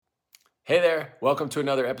Hey there, welcome to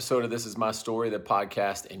another episode of This Is My Story, the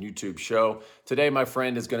podcast and YouTube show. Today, my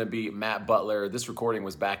friend is going to be Matt Butler. This recording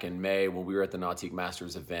was back in May when we were at the Nautique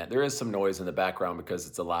Masters event. There is some noise in the background because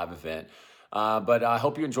it's a live event. But I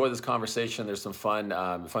hope you enjoy this conversation. There's some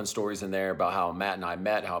fun stories in there about how Matt and I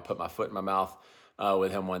met, how I put my foot in my mouth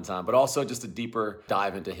with him one time, but also just a deeper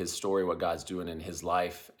dive into his story, what God's doing in his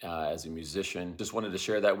life as a musician. Just wanted to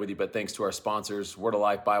share that with you, but thanks to our sponsors, Word of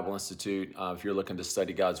Life Bible Institute. If you're looking to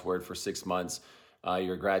study God's Word for 6 months,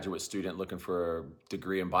 you're a graduate student looking for a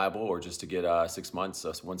degree in Bible or just to get 6 months,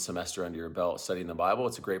 one semester under your belt studying the Bible,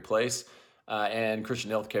 it's a great place. And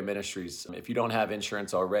Christian Healthcare Ministries. If you don't have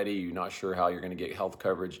insurance already, you're not sure how you're going to get health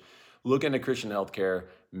coverage, look into Christian Healthcare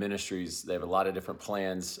Ministries. They have a lot of different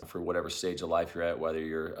plans for whatever stage of life you're at, whether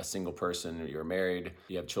you're a single person, you're married,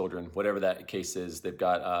 you have children, whatever that case is. They've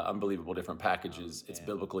got unbelievable different packages. It's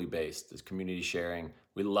biblically based. It's community sharing.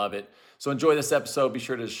 We love it. So enjoy this episode. Be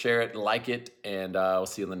sure to share it, like it, and we'll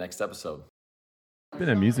see you in the next episode. Been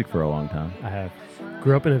in music for a long time. I have.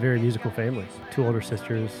 Grew up in a very musical family. 2 older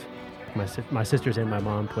sisters. My sisters and my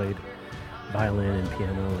mom played violin and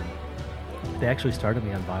piano. And they actually started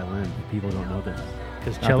me on violin. People don't know this.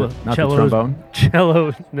 Because not the trombone?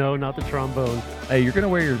 Cello, no, not the trombone. Hey, you're going to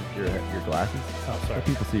wear your glasses? Oh, sorry. Let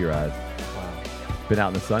people see your eyes. Wow. Been out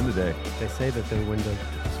in the sun today. They say that they're window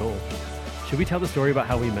to the soul. Should we tell the story about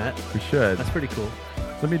how we met? We should. That's pretty cool.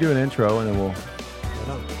 Let me do an intro and then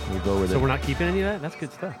we'll go with it. So we're not keeping any of that? That's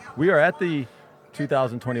good stuff. We are at the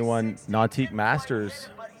 2021 Nautique Masters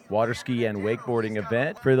water ski and wakeboarding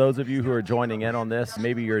event. For those of you who are joining in on this,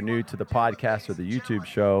 maybe you're new to the podcast or the YouTube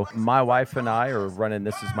show, my wife and I are running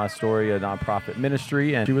This Is My Story, a nonprofit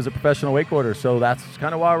ministry, and she was a professional wakeboarder, so that's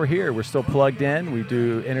kind of why we're here. We're still plugged in. We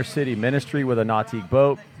do inner city ministry with a Nautique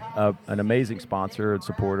boat, an amazing sponsor and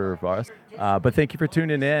supporter of us. But thank you for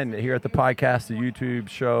tuning in here at the podcast, the YouTube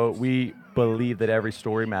show. We believe that every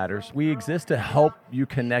story matters. We exist to help you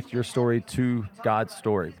connect your story to God's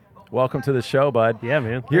story. Welcome to the show, bud. Yeah,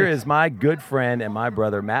 man. Here is my good friend and my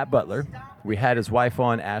brother, Matt Butler. We had his wife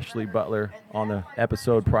on, Ashley Butler, on the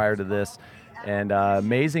episode prior to this. And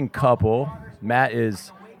amazing couple. Matt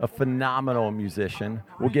is a phenomenal musician.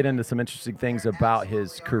 We'll get into some interesting things about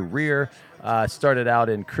his career. Started out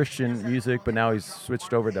in Christian music, but now he's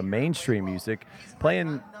switched over to mainstream music,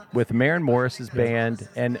 playing with Maren Morris's band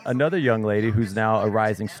and another young lady who's now a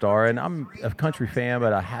rising star. And I'm a country fan,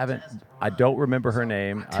 but I don't remember her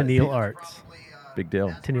name. Tennille Arts. Big deal.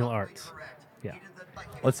 Tennille Arts. Yeah.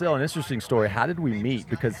 Let's tell an interesting story. How did we meet?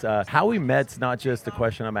 Because how we met's not just a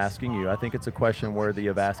question I'm asking you. I think it's a question worthy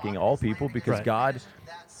of asking all people because Right. God,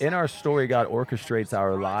 in our story, God orchestrates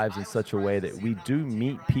our lives in such a way that we do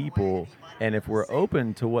meet people. And if we're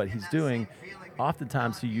open to what he's doing,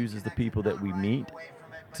 oftentimes he uses the people that we meet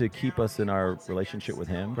to keep us in our relationship with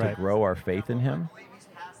him, Right. to grow our faith in him.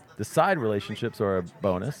 The side relationships are a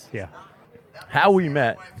bonus. Yeah. How we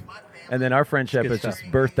met, and then our friendship Good has stuff. just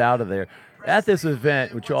birthed out of there. At this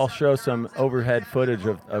event, which I'll show some overhead footage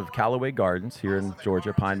of Callaway Gardens here in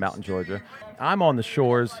Georgia, Pine Mountain, Georgia. I'm on the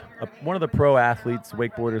shores. One of the pro athletes,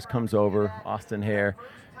 wakeboarders, comes over, Austin Hare,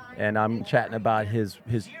 and I'm chatting about his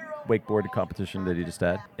wakeboarding competition that he just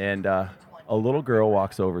had. And a little girl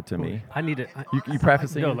walks over to me. I need to. You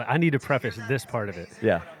prefacing? No, I need to preface this part of it.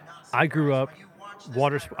 Yeah. I grew up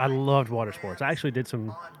I loved water sports. I actually did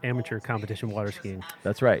some amateur competition water skiing,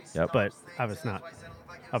 That's right. Yep. but I was not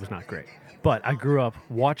great. But I grew up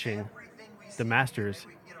watching the Masters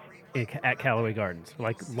at Callaway Gardens,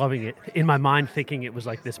 like loving it. In my mind, thinking it was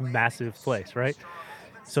like this massive place, right?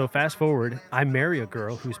 So fast forward, I marry a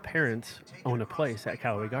girl whose parents own a place at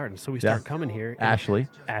Callaway Gardens. So we start coming here. Ashley.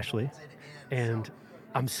 And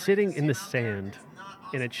I'm sitting in the sand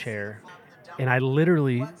in a chair, and I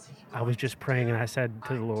was just praying, and I said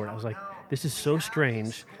to the Lord, I was like, this is so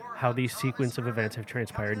strange how these sequence of events have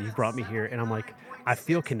transpired, and you've brought me here, and I'm like, I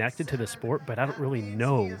feel connected to the sport, but I don't really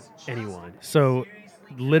know anyone. So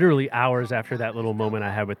literally hours after that little moment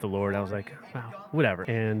I had with the Lord, I was like, wow, whatever.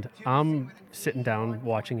 And I'm sitting down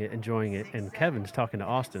watching it, enjoying it, and Kevin's talking to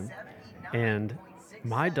Austin, and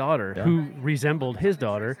my daughter, who resembled his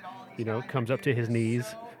daughter, comes up to his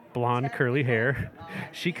knees, blonde, curly hair.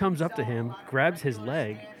 She comes up to him, grabs his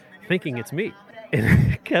leg, thinking it's me.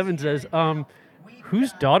 And Kevin says,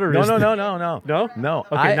 whose daughter is No. No? No.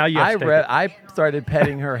 Okay, now you have to take it. I started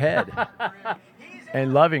petting her head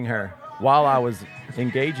and loving her while I was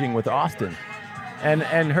engaging with Austin. And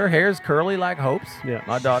her hair's curly like Hope's. Yeah.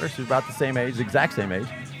 My daughter, she's about the same age, exact same age.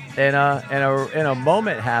 And a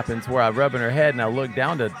moment happens where I'm rubbing her head and I look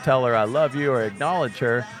down to tell her I love you or acknowledge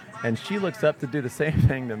her. And she looks up to do the same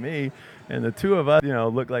thing to me. And the two of us,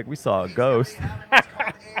 look like we saw a ghost.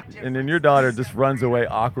 And then your daughter just runs away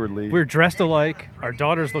awkwardly. We're dressed alike. Our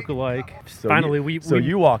daughters look alike. So Finally,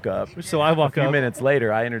 you walk up. So I walk A few up. minutes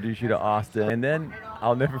later, I introduce you to Austin. And then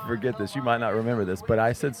I'll never forget this. You might not remember this, but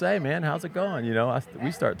I said, "Say, man, how's it going?"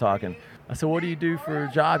 We start talking. I said, "What do you do for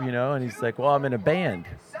a job?" And he's like, "Well, I'm in a band."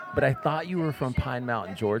 But I thought you were from Pine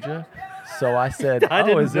Mountain, Georgia. So I said,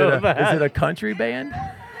 is it a country band?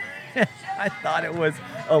 I thought it was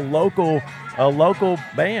a local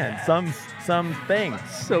band, something.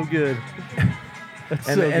 So good.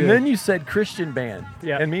 And then you said Christian band.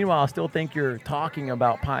 Yeah. And meanwhile, I still think you're talking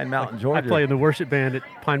about Pine Mountain, Georgia. I play in the worship band at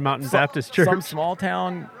Pine Mountain Baptist Church. Some small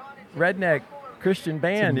town redneck Christian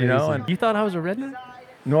band, And you thought I was a redneck?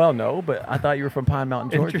 Well, no, but I thought you were from Pine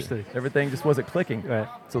Mountain, Georgia. Interesting. Everything just wasn't clicking. Right.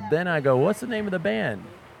 So then I go, "What's the name of the band?"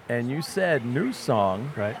 And you said New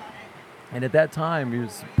Song. Right. And at that time, it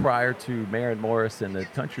was prior to Maren Morris and the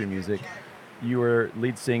country music, you were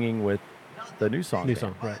lead singing with the New Song. New band.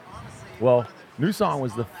 Song, right. Well, New Song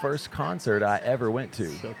was the first concert I ever went to.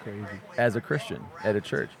 So crazy. As a Christian at a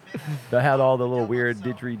church. That had all the little weird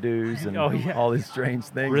didgeridoos and all these strange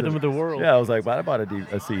things. Rhythm of the World. Yeah, I was like, "Well, I bought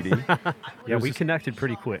a CD." Yeah, we connected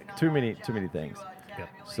pretty quick. Too many things. Yeah.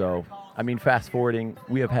 So, fast forwarding,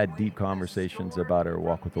 we have had deep conversations about our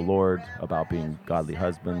walk with the Lord, about being godly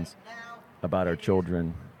husbands, about our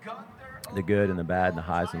children, the good and the bad and the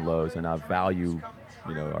highs and lows, and I value,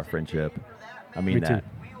 our friendship. I mean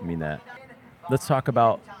that. Let's talk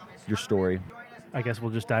about your story. I guess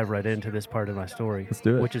we'll just dive right into this part of my story. Let's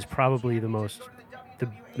do it. Which is probably the most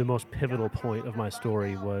pivotal point of my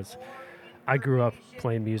story was I grew up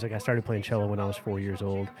playing music. I started playing cello when I was 4 years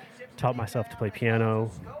old. Taught myself to play piano.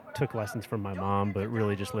 Took lessons from my mom, but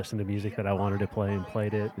really just listened to music that I wanted to play and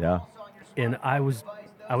played it. Yeah. And I was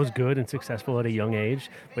good and successful at a young age,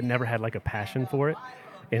 but never had like a passion for it.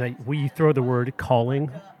 And we throw the word calling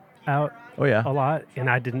out a lot, and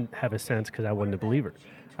I didn't have a sense because I wasn't a believer.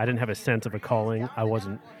 I didn't have a sense of a calling. I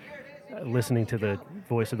wasn't listening to the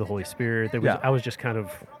voice of the Holy Spirit. I was just kind of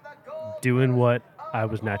doing what I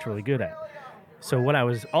was naturally good at. So what I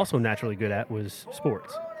was also naturally good at was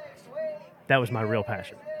sports. That was my real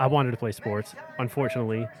passion. I wanted to play sports.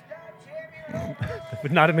 Unfortunately,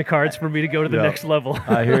 not in the cards for me to go to the next level.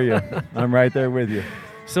 I hear you. I'm right there with you.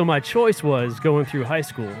 So my choice was going through high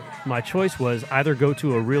school. My choice was either go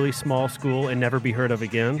to a really small school and never be heard of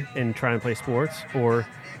again and try and play sports, or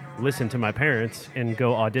listen to my parents and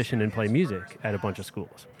go audition and play music at a bunch of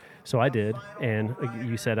schools. So I did, and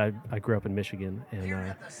you said I grew up in Michigan,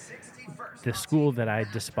 and the school that I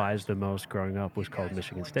despised the most growing up was called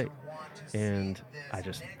Michigan State. And I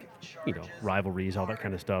just, rivalries, all that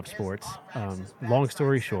kind of stuff, sports. Long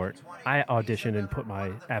story short, I auditioned and put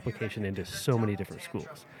my application into so many different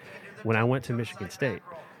schools. When I went to Michigan State,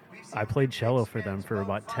 I played cello for them for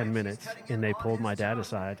about 10 minutes, and they pulled my dad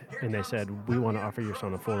aside, and they said, "We want to offer your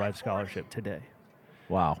son a full-ride scholarship today."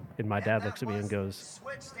 Wow. And my dad looks at me and goes,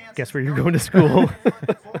 "Guess where you're going to school?"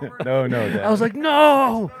 No, Dad. I was like,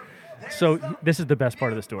 "No!" So this is the best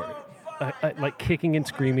part of the story. I, like kicking and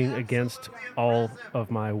screaming against all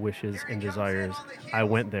of my wishes and desires, I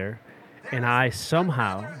went there, and I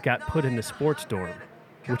somehow got put in the sports dorm,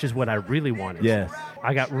 which is what I really wanted. Yes.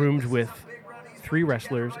 I got roomed with 3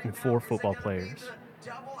 wrestlers and 4 football players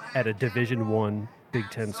at a Division I Big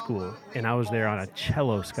Ten school, and I was there on a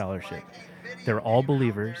cello scholarship. They were all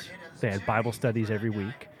believers. They had Bible studies every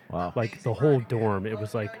week. Wow. Like the whole dorm, it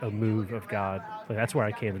was like a move of God. Like that's where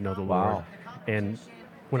I came to know the Lord. Wow. And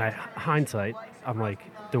when I hindsight, I'm like,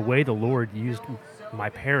 the way the Lord used my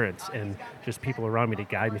parents and just people around me to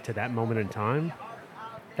guide me to that moment in time,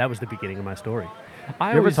 that was the beginning of my story. You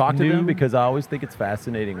ever talk to them? Because I always think it's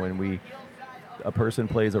fascinating when a person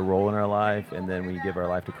plays a role in our life, and then we give our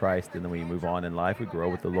life to Christ, and then we move on in life, we grow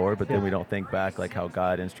with the Lord, but then we don't think back like how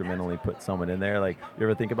God instrumentally put someone in there. Like, you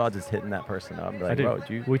ever think about just hitting that person up? Like, I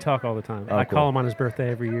do. We talk all the time. I call him on his birthday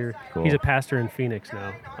every year. Cool. He's a pastor in Phoenix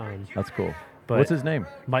now. That's cool. But what's his name?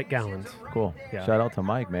 Mike Gallons. Cool. Yeah. Shout out to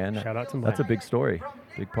Mike, man. Shout out to Mike. That's a big story.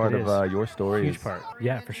 Big part It of is. your story. Huge part.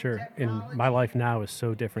 Yeah, for sure. And my life now is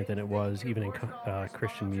so different than it was even in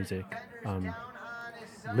Christian music.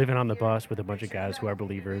 Living on the bus with a bunch of guys who are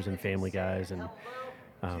believers and family guys, and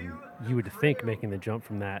you would think making the jump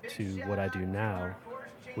from that to what I do now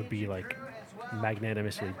would be like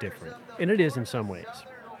magnanimously different. And it is in some ways.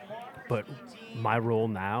 But my role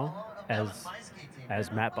now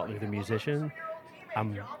as Matt Butler, the musician,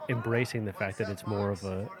 I'm embracing the fact that it's more of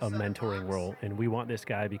a mentoring role, and we want this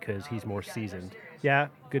guy because he's more seasoned. Yeah,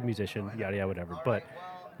 good musician, yada, yada, whatever. But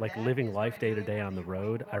like living life day to day on the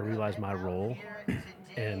road, I realize my role,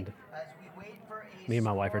 and me and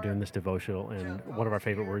my wife are doing this devotional, and one of our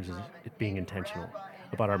favorite words is being intentional.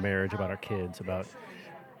 about our marriage, about our kids, about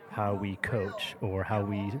how we coach or how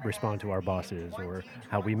we respond to our bosses or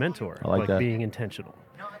how we mentor, I like that. being intentional.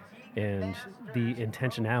 And the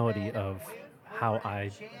intentionality of how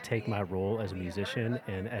I take my role as a musician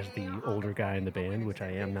and as the older guy in the band, which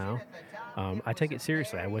I am now, I take it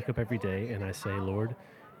seriously. I wake up every day and I say, Lord,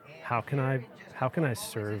 how can I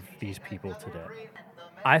serve these people today?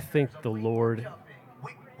 I think the Lord,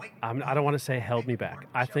 I don't want to say held me back.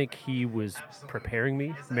 I think He was preparing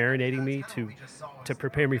me, marinating me to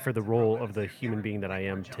prepare me for the role of the human being that I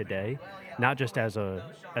am today, not just as a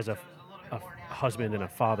husband and a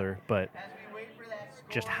father, but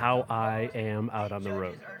just how I am out on the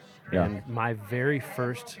road. Yeah. And my very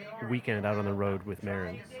first weekend out on the road with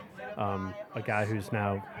Maren, a guy who's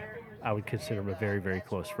now, I would consider him a very, very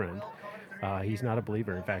close friend. He's not a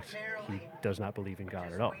believer. In fact, he does not believe in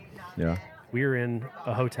God at all. Yeah. We were in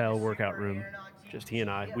a hotel workout room, just he and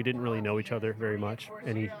I. We didn't really know each other very much.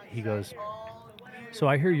 And he goes, so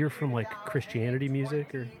I hear you're from like Christianity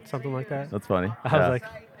music or something like that. That's funny. I was like,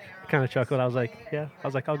 kind of chuckled. I was like, yeah. I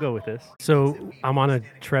was like, I'll go with this. So I'm on a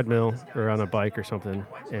treadmill or on a bike or something,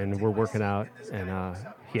 and we're working out, and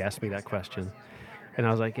he asked me that question. And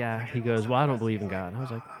I was like, yeah. He goes, well, I don't believe in God. I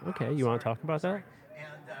was like, okay, you want to talk about that?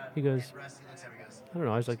 He goes, I don't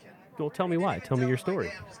know. I was like, well, tell me why. Tell me your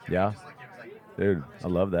story. Yeah. Dude, I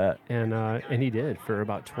love that. And he did for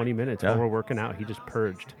about 20 minutes Yeah. while we're working out. He just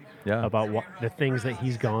purged Yeah. about the things that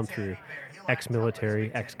he's gone through,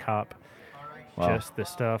 ex-military, ex-cop, Wow. just the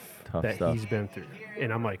stuff Tough that stuff. he's been through.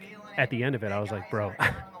 And I'm like, at the end of it, I was like, bro,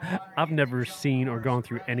 I've never seen or gone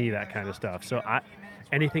through any of that kind of stuff. So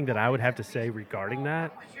anything that I would have to say regarding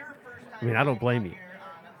that, I mean, I don't blame you.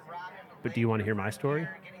 But do you want to hear my story?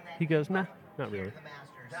 He goes, nah, not really.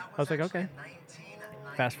 I was like, okay.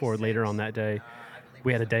 Fast forward later on that day,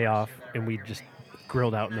 we had a day off, and we just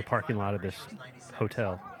grilled out in the parking lot of this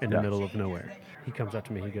hotel in the middle of nowhere. He comes up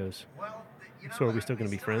to me, he goes, so are we still going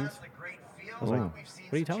to be friends? I was like,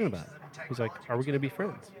 what are you talking about? He's like, are we going to be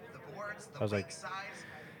friends? I was like,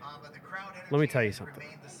 let me tell you something.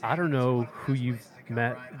 I don't know who you've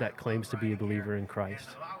met that claims to be a believer in Christ.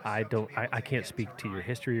 I can't speak to your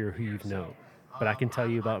history or who you've known, but I can tell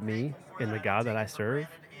you about me and the God that I serve.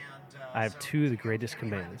 I have two of the greatest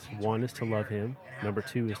commands. One is to love Him. Number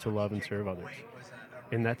two is to love and serve others.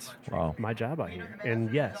 And that's my job out here.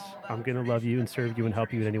 And yes, I'm going to love you and serve you and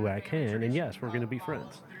help you in any way I can. And yes, we're going to be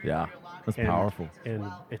friends. Yeah. That's powerful.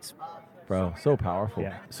 And it's, bro, so powerful.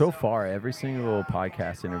 Yeah. So far, every single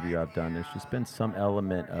podcast interview I've done, there's just been some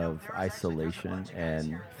element of isolation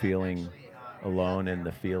and feeling alone in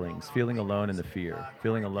the feelings, feeling alone in the fear,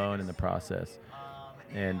 feeling alone in the process.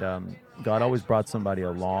 And God always brought somebody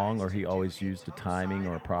along, or He always used a timing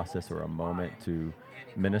or a process or a moment to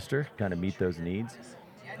minister, kind of meet those needs.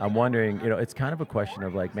 I'm wondering, it's kind of a question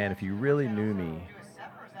of like, man, if you really knew me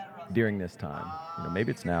during this time,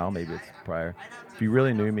 maybe it's now, maybe it's prior. If you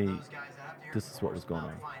really knew me, this is what was going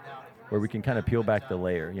on. Where we can kind of peel back the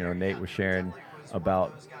layer. Nate was sharing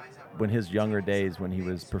about when his younger days, when he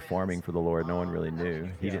was performing for the Lord, no one really knew.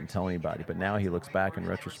 He didn't tell anybody. But now he looks back in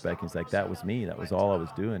retrospect, he's like, that was me. That was all I was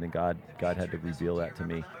doing. And God had to reveal that to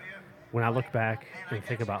me. When I look back and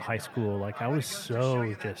think about high school, like I was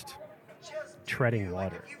so just treading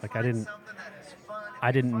water. Like I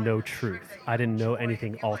didn't know truth. I didn't know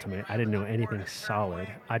anything ultimate. I didn't know anything solid.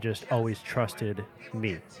 I just always trusted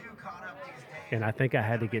me. And I think I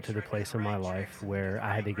had to get to the place in my life where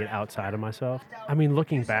I had to get outside of myself. I mean,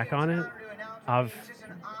 looking back on it, I've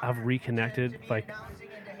reconnected.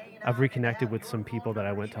 I've reconnected with some people that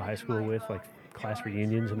I went to high school with, like class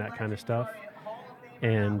reunions and that kind of stuff.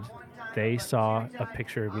 And they saw a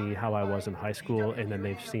picture of me, how I was in high school, and then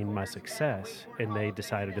they've seen my success, and they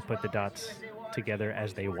decided to put the dots together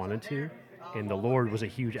as they wanted to. And the Lord was a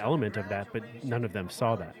huge element of that, but none of them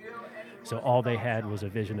saw that. So all they had was a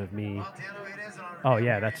vision of me. Oh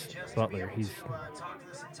yeah, that's Butler. He's,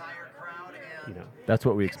 That's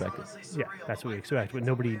what we expected. Yeah, that's what we expect. But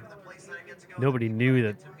nobody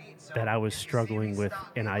knew that I was struggling with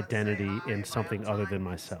an identity in something other than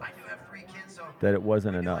myself. That it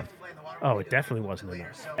wasn't enough. Oh, it definitely wasn't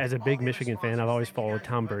enough. As a big Michigan fan, I've always followed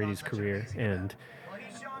Tom Brady's career, and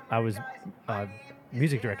I was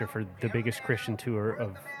music director for the biggest Christian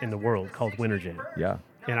tour in the world called Winter Jam. Yeah.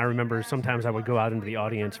 And I remember sometimes I would go out into the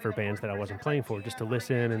audience for bands that I wasn't playing for just to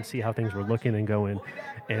listen and see how things were looking and going.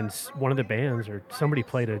 And one of the bands or somebody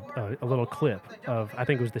played a little clip of, I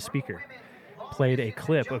think it was the speaker, played a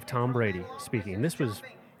clip of Tom Brady speaking. This was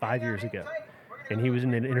 5 years ago. And he was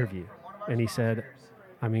in an interview. And he said,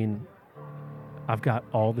 I mean, I've got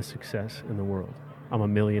all the success in the world. I'm a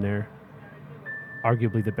millionaire.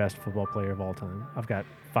 arguably the best football player of all time. I've got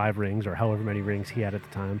 5 rings or however many rings he had at the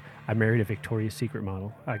time. I married a Victoria's Secret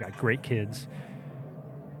model. I got great kids.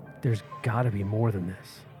 There's got to be more than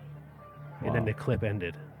this. Wow. And then the clip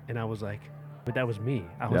ended. And I was like, but that was me.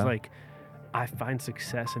 I was like, I find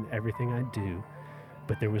success in everything I do,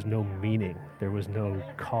 but there was no meaning. There was no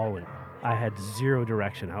calling. I had zero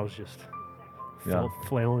direction. I was just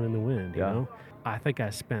flailing in the wind, you know? I think I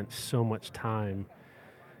spent so much time,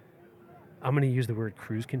 I'm going to use the word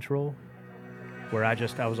cruise control, where I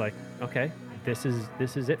was like, okay, this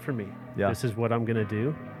is it for me. Yeah. This is what I'm going to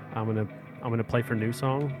do. I'm going to play for New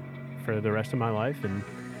Song for the rest of my life and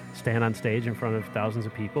stand on stage in front of thousands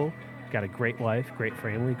of people. Got a great wife, great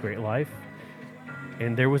family, great life.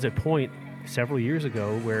 And there was a point several years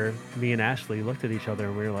ago where me and Ashley looked at each other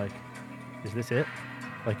and we were like, is this it?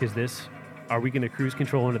 Like, are we going to cruise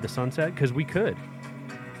control into the sunset? Because we could.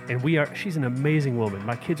 And she's an amazing woman.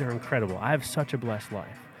 My kids are incredible. I have such a blessed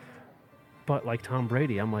life. But like Tom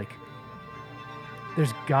Brady, I'm like,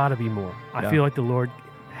 there's got to be more. I feel like the Lord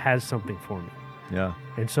has something for me. Yeah.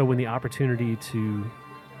 And so when the opportunity to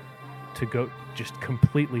go just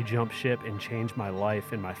completely jump ship and change my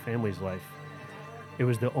life and my family's life, it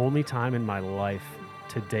was the only time in my life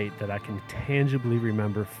to date that I can tangibly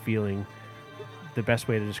remember feeling, the best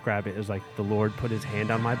way to describe it is like the Lord put his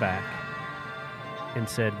hand on my back and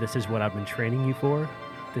said, this is what I've been training you for.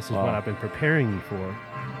 This is what I've been preparing you for.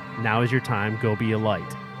 Now is your time. Go be a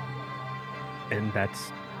light. And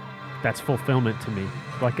that's fulfillment to me.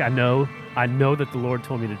 Like I know that the Lord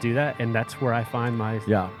told me to do that, and that's where I find my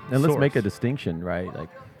And let's make a distinction, right? Like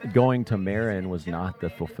going to Maren was not the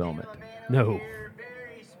fulfillment. No.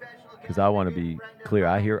 Because I want to be clear.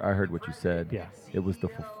 I heard what you said. Yeah. It was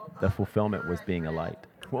the fulfillment was being a light.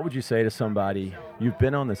 What would you say to somebody? You've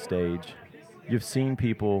been on the stage. You've seen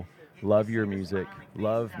people love your music,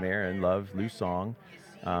 love Maren, love New Song.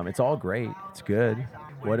 It's all great. It's good.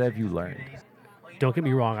 What have you learned? Don't get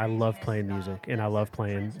me wrong. I love playing music, and I love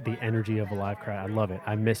playing the energy of a live crowd. I love it.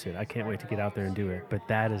 I miss it. I can't wait to get out there and do it. But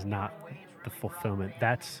that is not the fulfillment.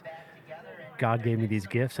 That's God gave me these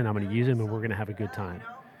gifts, and I'm going to use them, and we're going to have a good time.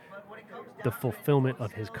 The fulfillment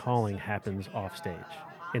of his calling happens off stage,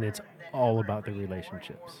 and it's all about the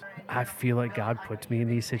relationships. I feel like God puts me in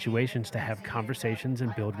these situations to have conversations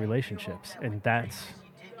and build relationships, and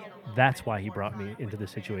that's why he brought me into the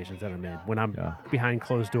situations that I'm in. When I'm behind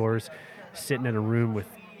closed doors, sitting in a room with,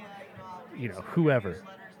 whoever,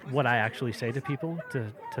 what I actually say to people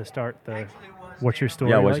to start the what's your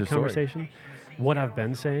story conversation. What I've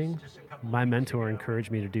been saying, my mentor encouraged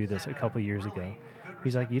me to do this a couple years ago.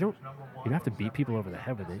 He's like, you don't have to beat people over the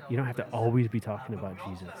head with it. You don't have to always be talking about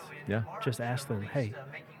Jesus. Yeah. Just ask them, hey,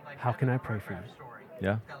 how can I pray for you?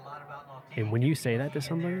 Yeah. And when you say that to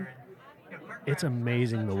somebody, it's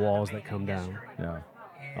amazing the walls that come down. Yeah.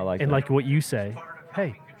 I like and that. like what you say,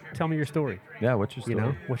 hey, tell me your story. Yeah, what's your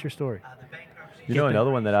story? What's your story? Another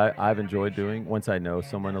one that I've enjoyed doing once I know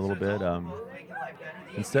someone a little bit,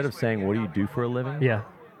 instead of saying, what do you do for a living? Yeah.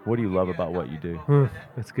 What do you love about what you do?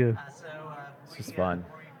 That's good. It's just fun.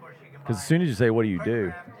 Because as soon as you say, what do you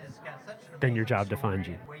do? Then your job defines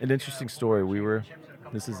you. An interesting story.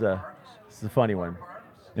 This is a funny one.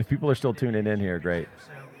 If people are still tuning in here, great.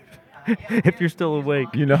 If you're still awake.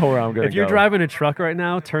 You know where I'm going to go. If you're driving a truck right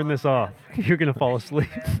now, turn this off. You're going to fall asleep.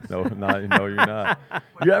 No, you're not.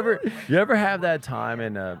 You ever have that time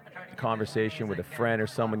in a conversation with a friend or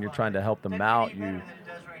someone, you're trying to help them out, you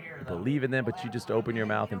believe in them, but you just open your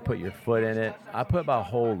mouth and put your foot in it? I put my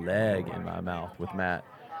whole leg in my mouth with Matt.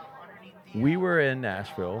 We were in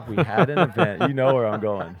Nashville. We had an event. You know where I'm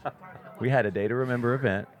going. We had a Day to Remember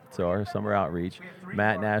event, so our summer outreach.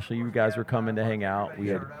 Matt and Ashley, you guys were coming to hang out.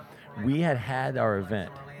 We had our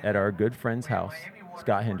event at our good friend's house,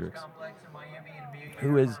 Scott Hendricks,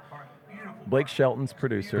 who is Blake Shelton's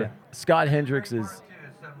producer. Yeah. Scott Hendricks is,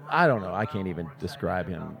 I don't know, I can't even describe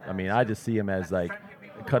him. I mean, I just see him as like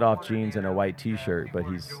cut off jeans and a white T-shirt, but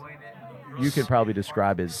you could probably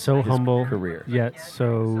describe his humble career. Yet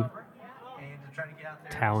so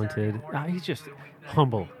talented. He's just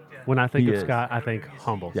humble. When I think of Scott, I think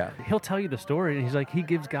humble. Yeah. He'll tell you the story, and he's like, he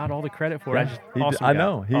gives God all the credit for it. I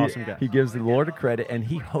know. Awesome guy. He gives the Lord a credit, and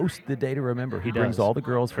he hosts the Day to Remember. He brings all the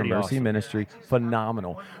girls from Mercy Ministry.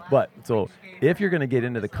 Phenomenal. But, so, if you're going to get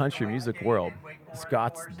into the country music world,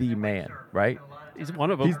 Scott's the man, right? He's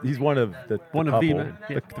one of them. He's one of the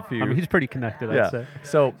few. I mean, he's pretty connected, I'd say.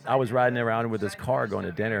 So I was riding around with his car going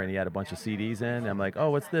to dinner, and he had a bunch of CDs in. I'm like,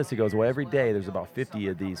 oh, what's this? He goes, well, every day there's about 50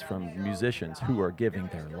 of these from musicians who are giving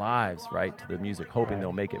their lives, right, to the music, hoping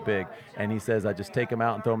they'll make it big. And he says, I just take them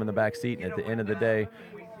out and throw them in the back seat, and at the end of the day,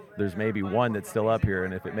 there's maybe one that's still up here,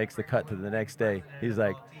 and if it makes the cut to the next day, he's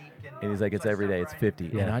like, it's every day, it's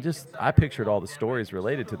 50. Yeah. And I pictured all the stories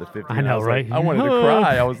related to the 50. I and know, was right? Like, I wanted to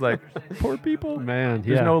cry. I was like, poor people. Man,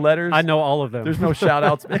 There's no letters. I know all of them. There's no shout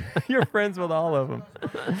outs. You're friends with all of them.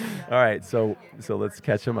 All right, so let's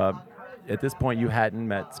catch them up. At this point, you hadn't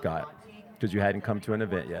met Scott because you hadn't come to an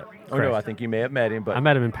event yet. Oh no, I think you may have met him, but I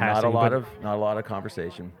met him in passing. Not a lot of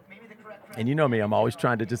conversation. And you know me, I'm always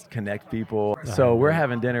trying to just connect people. So we're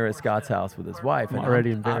having dinner at Scott's house with his wife. I'm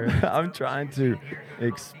already embarrassed. I'm trying to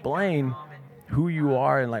explain who you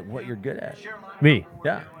are and like what you're good at. Me.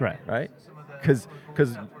 Yeah. Right. Because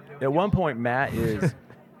at one point Matt is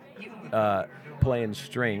playing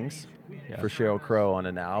strings for Sheryl Crow on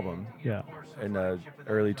an album. Yeah. In the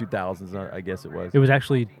early 2000s, I guess it was. It was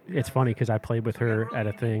actually, it's funny because I played with her at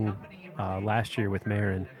a thing last year with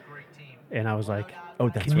Maren, and I was like, oh,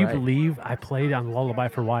 that's can you right. believe I played on Lullaby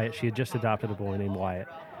for Wyatt? She had just adopted a boy named Wyatt.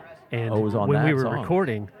 And it was on when that we were song.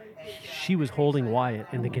 Recording, she was holding Wyatt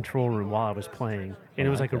in the control room while I was playing. And it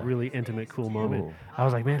was like a really intimate, cool moment. Ooh. I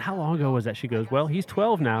was like, man, how long ago was that? She goes, well, he's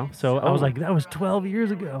 12 now. So I was like, that was 12 years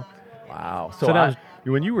ago. Wow. So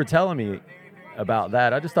when you were telling me about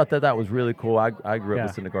that, I just thought that was really cool. I grew up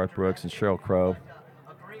listening to Garth Brooks and Sheryl Crow.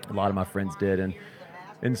 A lot of my friends did.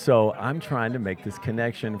 And so I'm trying to make this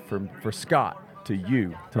connection for Scott to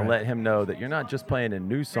you, to let him know that you're not just playing a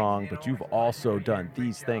new song, but you've also done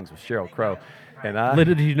these things with Sheryl Crow. And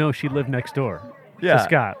little did you know she lived next door to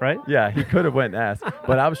Scott, right? Yeah, he could have went and asked,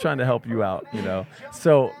 but I was trying to help you out, you know.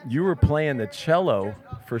 So you were playing the cello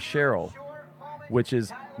for Sheryl, which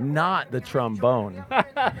is not the trombone.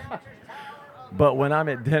 But when I'm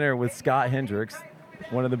at dinner with Scott Hendricks,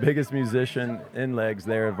 one of the biggest musician in legs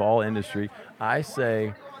there of all industry, I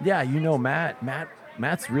say, yeah, you know,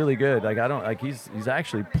 Matt's really good. Like, I don't like he's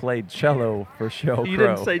actually played cello for Sheryl Crow. You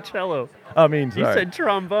didn't say cello. I mean, sorry. You said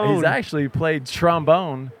trombone. He's actually played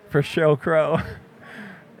trombone for Sheryl Crow.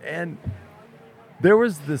 And there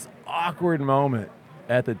was this awkward moment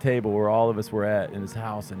at the table where all of us were at in his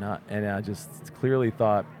house, and I just clearly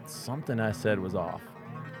thought something I said was off.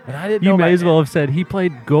 But I didn't know. You may as well have said he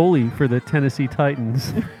played goalie for the Tennessee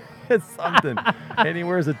Titans. It's something. And he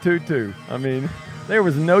wears a tutu. I mean, there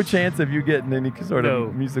was no chance of you getting any sort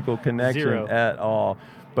of musical connection at all.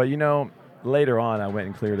 But, you know, later on I went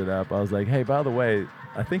and cleared it up. I was like, hey, by the way,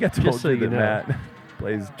 I think I told you that Matt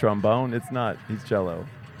plays trombone. It's not. He's cello.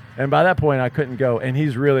 And by that point, I couldn't go. And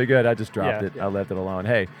he's really good. I just dropped it. I left it alone.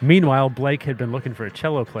 Hey. Meanwhile, Blake had been looking for a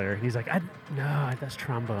cello player. He's like, no, that's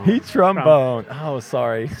trombone. He's trombone. Oh,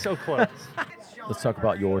 sorry. So close. Let's talk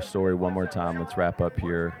about your story one more time. Let's wrap up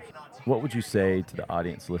here. What would you say to the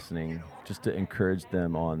audience listening just to encourage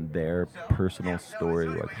them on their personal story?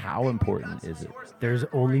 Like, how important is it? There's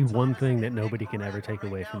only one thing that nobody can ever take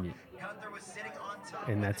away from you,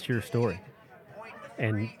 and that's your story.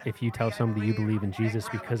 And if you tell somebody you believe in Jesus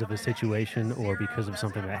because of a situation or because of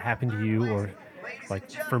something that happened to you, or like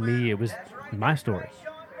for me, it was my story.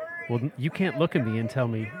 Well, you can't look at me and tell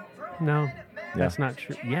me, no, that's not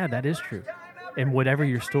true. Yeah, that is true. And whatever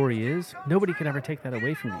your story is, nobody can ever take that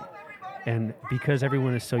away from you. And because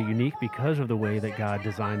everyone is so unique, because of the way that God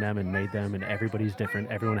designed them and made them, and everybody's different,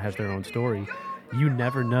 everyone has their own story, you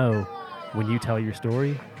never know when you tell your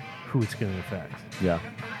story who it's going to affect. Yeah.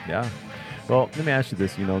 Well, let me ask you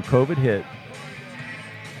this. You know, COVID hit.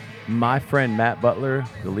 My friend Matt Butler,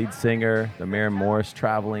 the lead singer, the Maren Morris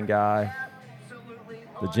traveling guy,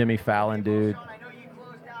 the Jimmy Fallon dude,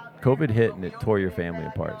 COVID hit and it tore your family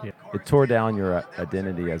apart. Yeah. It tore down your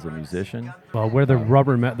identity as a musician. Well, where the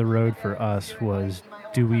rubber met the road for us was,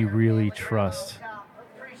 do we really trust?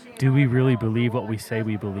 Do we really believe what we say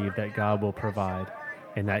we believe, that God will provide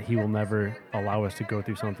and that he will never allow us to go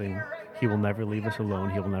through something? He will never leave us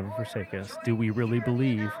alone. He will never forsake us. Do we really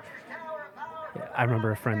believe? I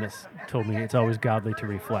remember a friend that told me it's always godly to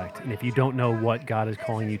reflect. And if you don't know what God is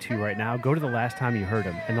calling you to right now, go to the last time you heard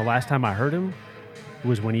him. And the last time I heard him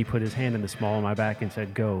was when he put his hand in the small of my back and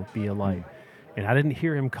said, go, be a light. And I didn't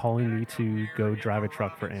hear him calling me to go drive a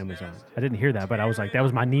truck for Amazon. I didn't hear that, but I was like, that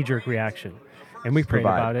was my knee-jerk reaction. And we prayed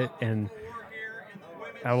about it, and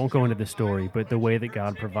I won't go into the story, but the way that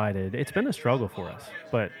God provided, it's been a struggle for us.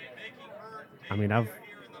 But, I mean, I've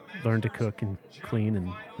learned to cook and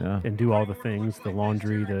clean and do all the things, the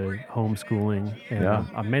laundry, the homeschooling. And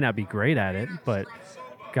I may not be great at it, but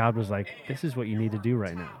God was like, this is what you need to do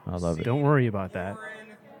right now. I love it. Don't worry about that.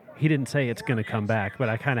 He didn't say it's going to come back, but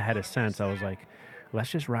I kind of had a sense. I was like,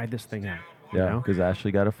 let's just ride this thing out. Yeah, because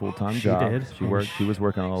Ashley got a full-time job. She did. She worked. She was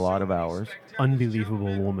working on a lot of hours.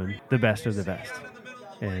 Unbelievable woman, the best of the best.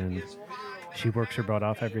 And she works her butt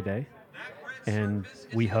off every day. and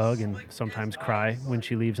we hug and sometimes cry when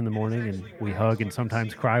she leaves in the morning, and we hug and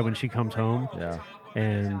sometimes cry when she comes home. Yeah.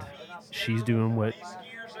 And she's doing what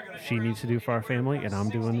she needs to do for our family, and I'm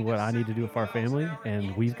doing what I need to do for our family,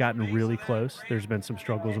 and we've gotten really close. There's been some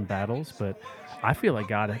struggles and battles, but I feel like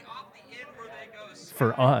God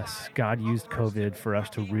used COVID for us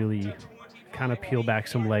to really kind of peel back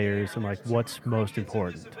some layers and like what's most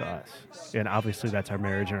important to us. And obviously that's our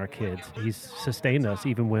marriage and our kids. He's sustained us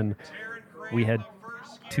even when we had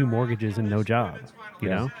 2 mortgages and no job, you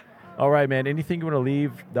Yeah. know? All right, man. Anything you want to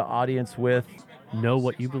leave the audience with? Know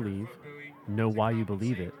what you believe, know why you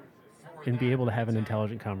believe it, and be able to have an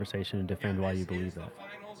intelligent conversation and defend why you believe that.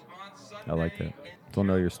 I like that. So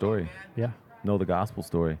know your story. Yeah. Know the gospel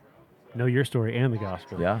story. Know your story and the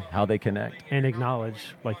gospel. Yeah. How they connect. And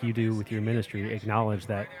acknowledge, like you do with your ministry, acknowledge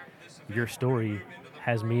that your story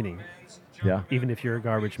has meaning. Yeah. Even if you're a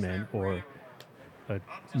garbage man or a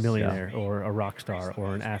millionaire or a rock star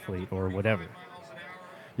or an athlete or whatever.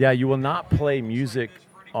 Yeah. You will not play music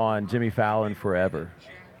on Jimmy Fallon forever,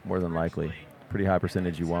 more than likely. Pretty high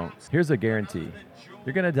percentage you won't. Here's a guarantee.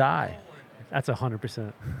 You're going to die. That's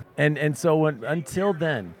 100%. And so until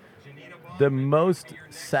then, the most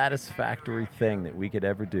satisfactory thing that we could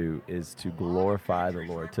ever do is to glorify the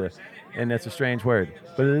Lord. And that's a strange word,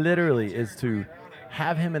 but literally is to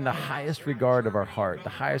have him in the highest regard of our heart, the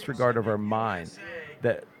highest regard of our mind,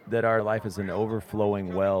 that our life is an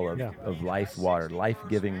overflowing well of life water,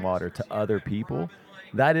 life-giving water to other people.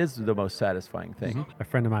 That is the most satisfying thing. Mm-hmm. A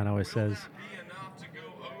friend of mine always says,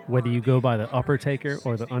 whether you go by the upper taker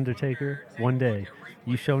or the undertaker, one day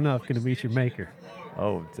you sure enough going to meet your maker.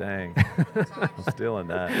 Oh, dang. I'm stealing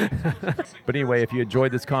that. But anyway, if you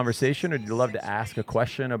enjoyed this conversation or you'd love to ask a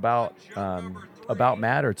question about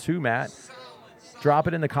Matt or to Matt, drop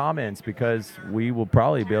it in the comments because we will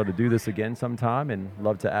probably be able to do this again sometime and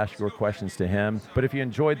love to ask your questions to him. But if you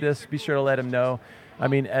enjoyed this, be sure to let him know. I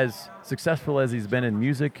mean, as successful as he's been in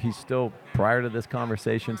music, he still, prior to this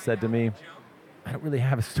conversation, said to me, I don't really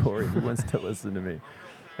have a story. Who wants to listen to me?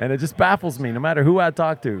 And it just baffles me. No matter who I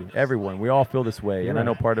talk to, everyone, we all feel this way. And I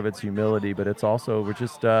know part of it's humility, but it's also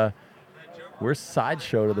we're a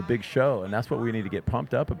sideshow to the big show, and that's what we need to get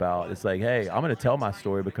pumped up about. It's like, hey, I'm going to tell my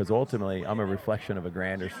story because ultimately I'm a reflection of a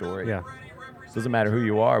grander story. Yeah. Doesn't matter who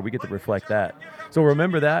you are, we get to reflect that. So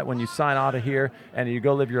remember that when you sign out of here and you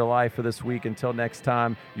go live your life for this week. Until next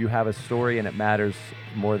time, you have a story and it matters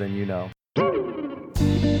more than you know.